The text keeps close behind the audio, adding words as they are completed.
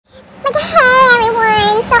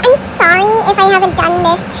haven't done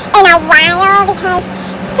this in a while because,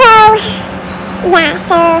 so it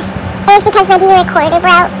was because my D-recorder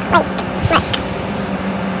broke, like,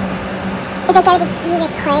 if I go to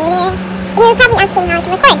D-recorder, and you're probably asking how I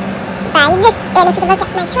can record by this, and if you look at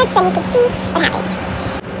my shorts, then you can see what happened.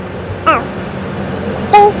 Oh.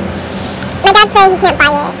 See? My dad said he can't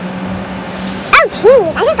buy it. Oh,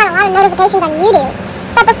 jeez, I just got a lot of notifications on YouTube.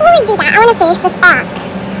 But before we do that, I want to finish this off.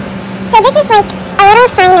 So this is like a little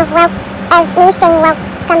sign of me saying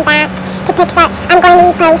welcome back to Pixar. I'm going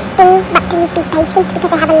to be posting, but please be patient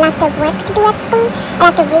because I have a lot of work to do at school.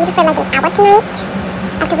 I have to read for like an hour tonight.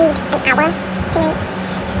 I have to read an hour tonight.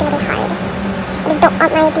 It's going to be hard. And I don't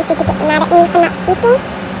want my teacher to get mad at me for not eating.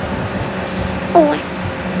 And yeah.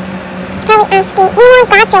 Probably asking, we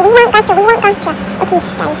want gotcha. Okay,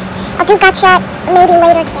 guys. I'll do gotcha maybe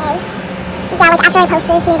later today. Yeah, like after I post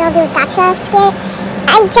this, maybe I'll do a gotcha skit.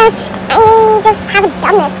 I just haven't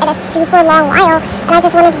done this in a super long while, and I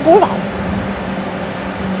just wanted to do this.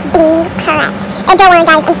 Bing, correct. And don't worry,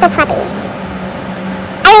 guys, I'm still preppy.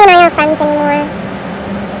 Irie and I aren't friends anymore.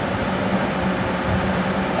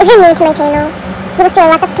 If you're new to my channel, you will see a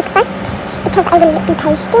lot of Pixar because I will be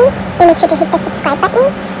posting, and make sure to hit the subscribe button.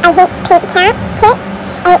 I hate Pink Cat, Kit.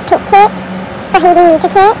 I hate Pink Kit for hating Mika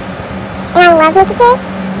Kit, and I love Mika Kit.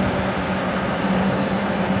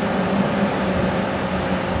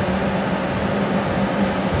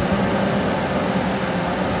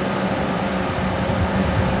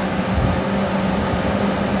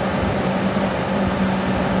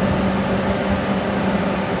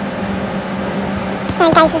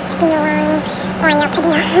 Sorry guys, it's taking a long while to do.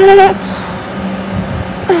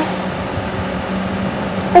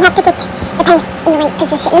 We have to get the pants in the right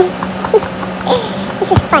position. This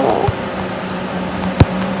is funny.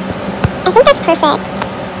 I think that's perfect.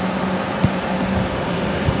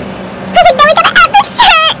 Perfect, now we gotta add this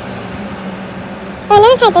shirt! I've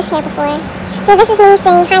never tried this hair before. So this is me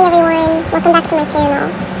saying, hi everyone, welcome back to my channel.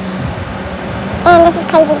 And this is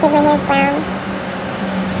crazy because my hair is brown.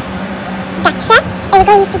 Gotcha. And we're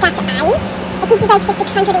going to see Gotcha Eyes. I think you guys for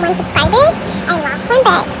 601 subscribers. I lost one,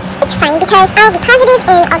 but it's fine because I'll be positive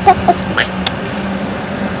and I'll get it back.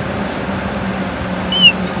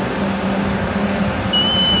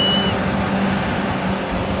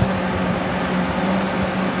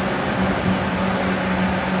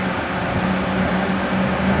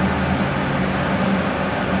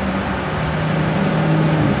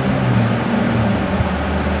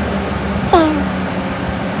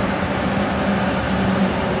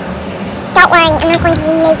 Don't worry, I'm not going to be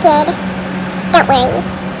naked. Don't worry.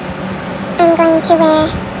 I'm going to wear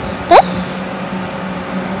this.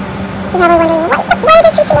 You're probably wondering, why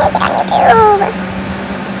did you say naked on YouTube?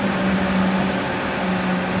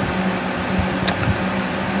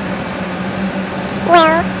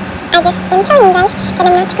 Well, I just am telling you guys that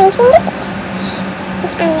I'm not going to be naked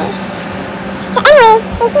on this. So anyway,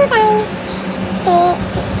 thank you guys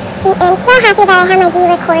I'm so happy that I have my D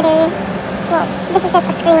recorder. Well, this is just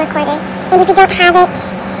a screen recorder. And if you don't have it,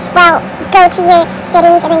 well, go to your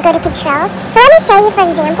settings and then go to controls. So let me show you, for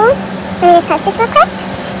example. Let me just post this real quick.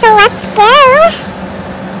 So let's go.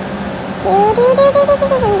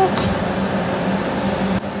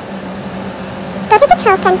 Go to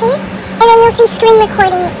Control Center, and then you'll see screen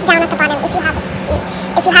recording down at the bottom if you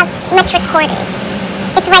have much recorders.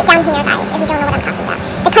 It's right down here, guys, if you don't know what I'm talking about.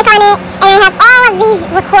 Then click on it, and I have all of these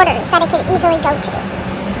recorders that I can easily go to.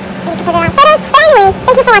 And you can put it on photos. But anyway,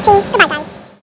 thank you for watching. Goodbye.